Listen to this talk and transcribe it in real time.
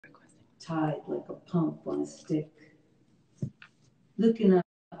tied like a pump on a stick. Looking up,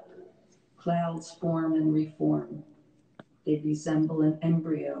 clouds form and reform. They resemble an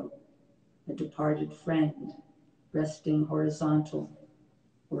embryo, a departed friend, resting horizontal,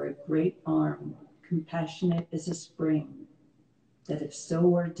 or a great arm, compassionate as a spring, that if so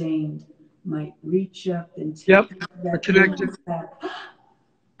ordained, might reach up and take that connected back.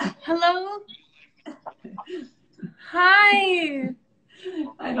 Hello? Hi!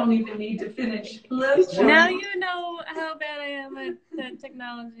 I don't even need to finish. Hello, Johnny. Now you know how bad I am at the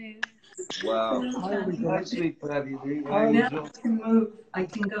technology. Wow. Hi, sweet Patti. Now I can move. I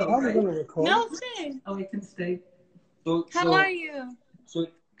can go, right? No, stay. Oh, I can stay. How are you? So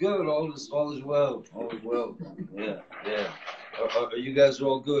good. All is well. All is well. Yeah, yeah. Are you guys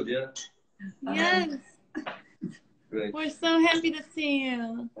all good? Yeah. Yes. Great. We're so happy to see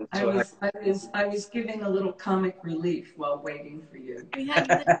you. I was giving a little comic relief while waiting for you. We have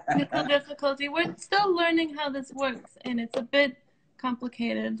technical difficulty. We're still learning how this works, and it's a bit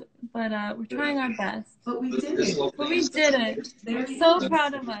complicated, but we're trying our best. But we did it. But we did it. We're so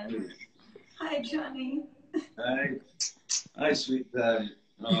proud of us. Hi, Johnny. Hi. Hi, sweet Patti.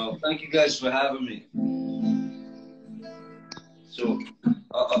 Thank you guys for having me. So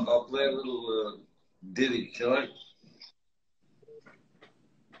I'll play a little ditty, shall I?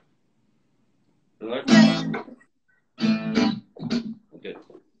 Okay.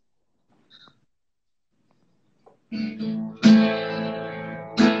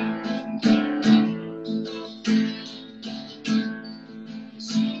 As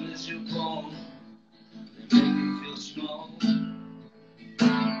soon as you're born, they make you feel small.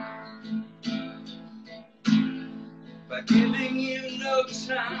 By giving you no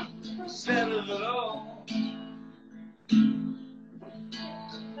time to settle it all.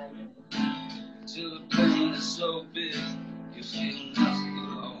 Till the pain is so big, you feel nothing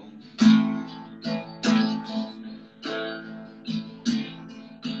alone.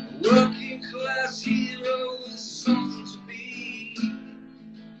 A working class hero is something to be.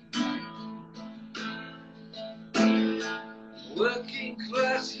 A working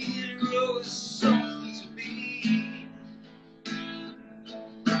class hero is something to be.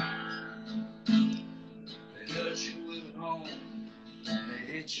 They hurt you at home, they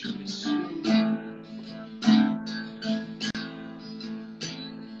hate you at school.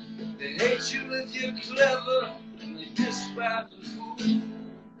 They hate you if you're clever, and they despise the fool.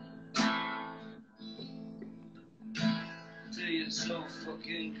 Till you're so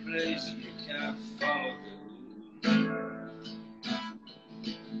fucking crazy you can't follow the rules.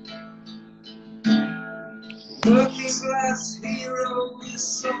 Working class hero is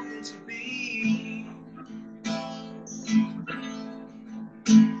something to be.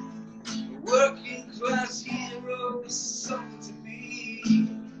 Working class hero is something to be.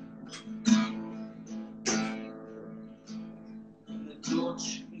 And the torch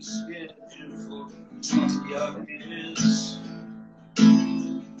and scared you for 20 odd years.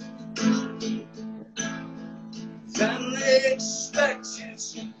 Then they expect you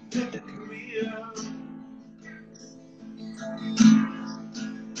to pick a career.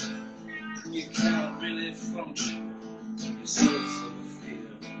 You can't really function, you're so full of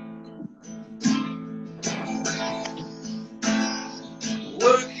fear.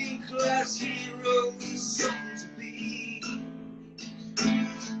 Working class hero is something to be.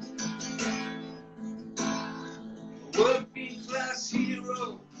 Working class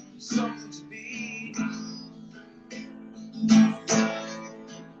hero is something to be.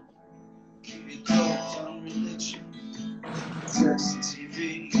 Keep your dogs on religion, sex and TV.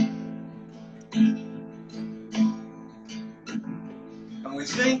 And we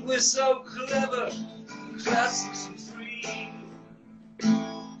think we're so clever, the classics are free.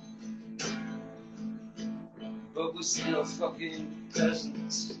 But we're still fucking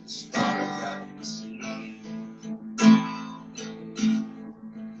peasants, as far as I can see.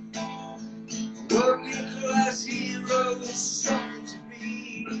 Working class hero is something to be.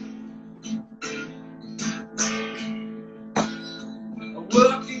 A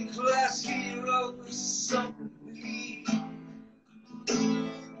working class hero is something to be.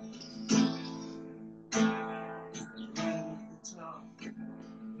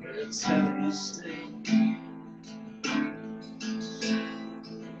 It's how you stay.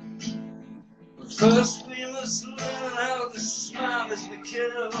 But first we must learn how to smile as we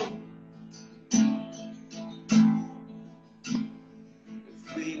kill.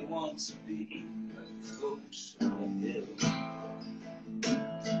 If we want to be like folks on the hill.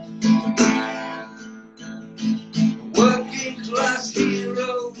 A working class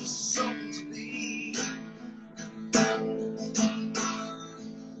hero is something to be. A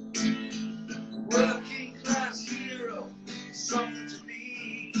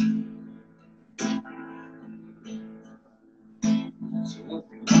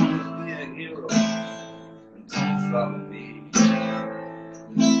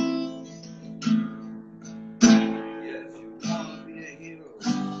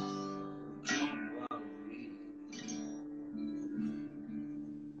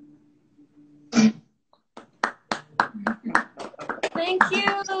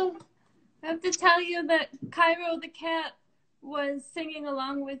you. I have to tell you that Cairo the cat was singing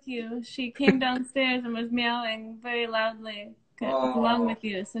along with you. She came downstairs and was meowing very loudly along with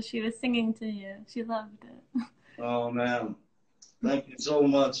you. So she was singing to you. She loved it. Oh, man. Thank you so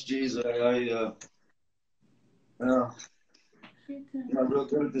much, jeez. I'm not real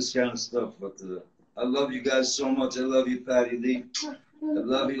good at this kind of stuff, but I love you guys so much. I love you, Patti Lee. I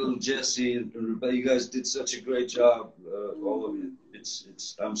love you, little Jesse. And you guys did such a great job, all of you.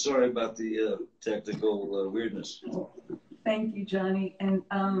 I'm sorry about the technical weirdness. Thank you, Johnny. And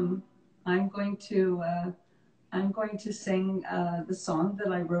I'm going to sing the song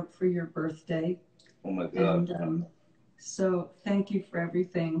that I wrote for your birthday. Oh my God! And so thank you for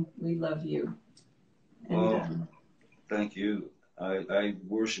everything. We love you. And, thank you. I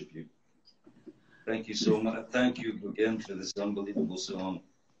worship you. Thank you so much. Thank you again for this unbelievable song.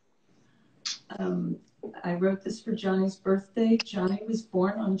 I wrote this for Johnny's birthday. Johnny was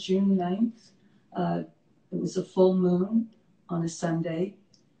born on June 9th. It was a full moon on a Sunday.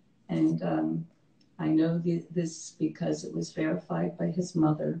 And I know this because it was verified by his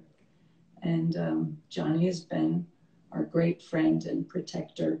mother. And Johnny has been our great friend and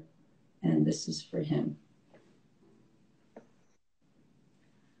protector. And this is for him.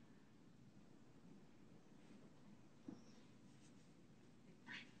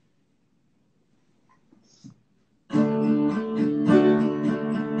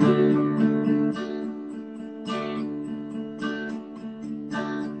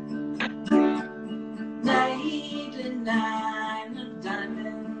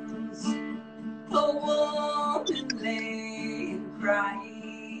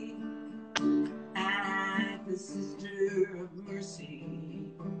 Sister of mercy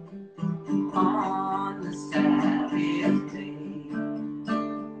on the Sabbath day.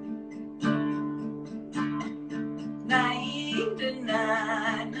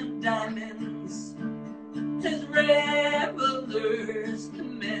 99 of diamonds as revelers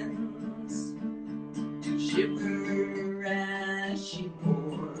commence to shiver as she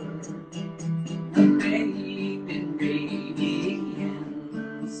bore a babe in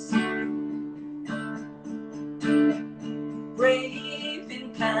radiance. Brave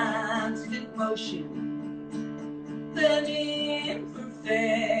in constant motion, then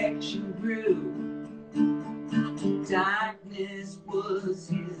imperfection grew. Darkness was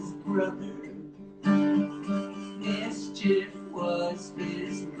his brother, mischief was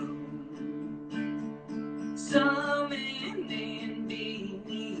his moon. Summoning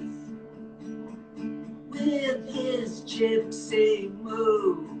beneath with his gypsy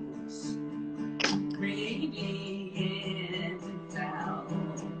moves, radiant and foul,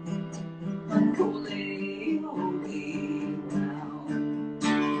 unholy, holy wow.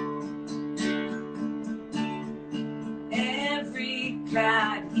 Every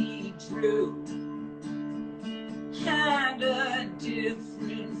cloud he drew had a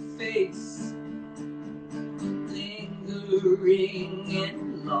different face, lingering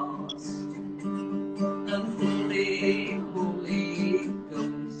and lost, unholy, holy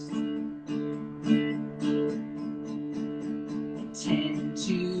ghost. Tend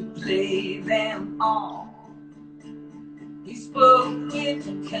to play them all. He spoke with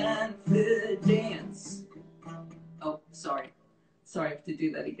confidence. Oh, sorry. Sorry, I have to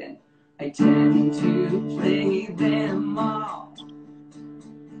do that again. I tend to play them all.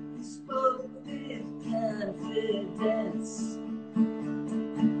 He spoke with confidence,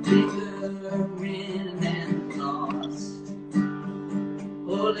 lingering and lost.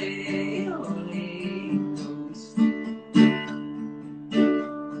 Holy, holy ghost.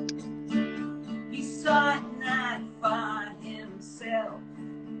 He sought not for himself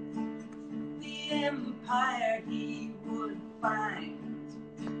the empire he would find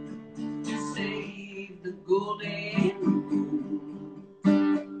to save the golden rule.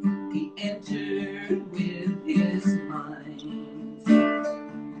 He entered with his mind.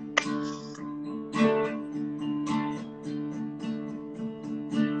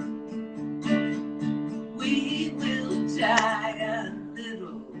 We will die a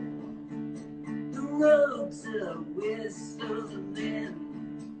little, the rogues are whistling,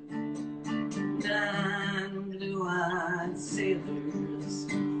 9 blue-eyed sailors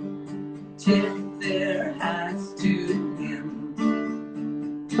tip their hats to him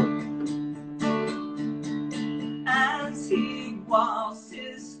as he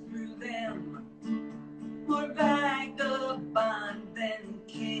waltzes through them, more vagabond than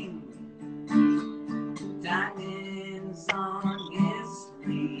king, diamonds on his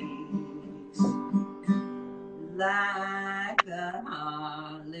sleeves like a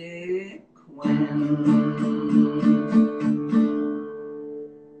harlequin.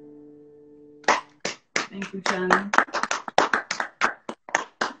 Thank you, Johnny.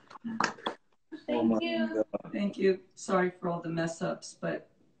 Oh my Thank you. God. Thank you. Sorry for all the mess ups, but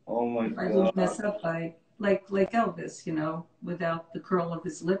Oh my if I didn't mess God. up, like Elvis, you know, without the curl of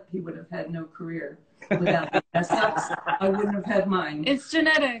his lip, he would have had no career. Without the mess ups, I wouldn't have had mine. It's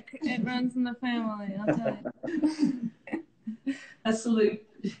genetic. It runs in the family, I'll tell you. A salute.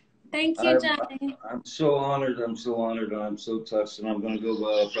 Thank you, Johnny. I'm so honored. I'm so honored. I'm so touched, and I'm gonna go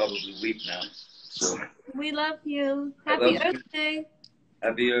probably weep now. So We love you. I Happy love you. Earth Day.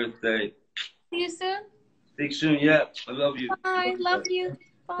 Happy Earth Day. See you soon. Speak soon. Yeah, I love you. Bye. Love you.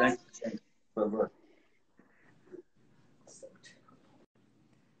 Bye. Thanks. Bye bye.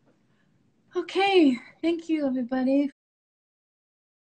 Okay. Thank you, everybody.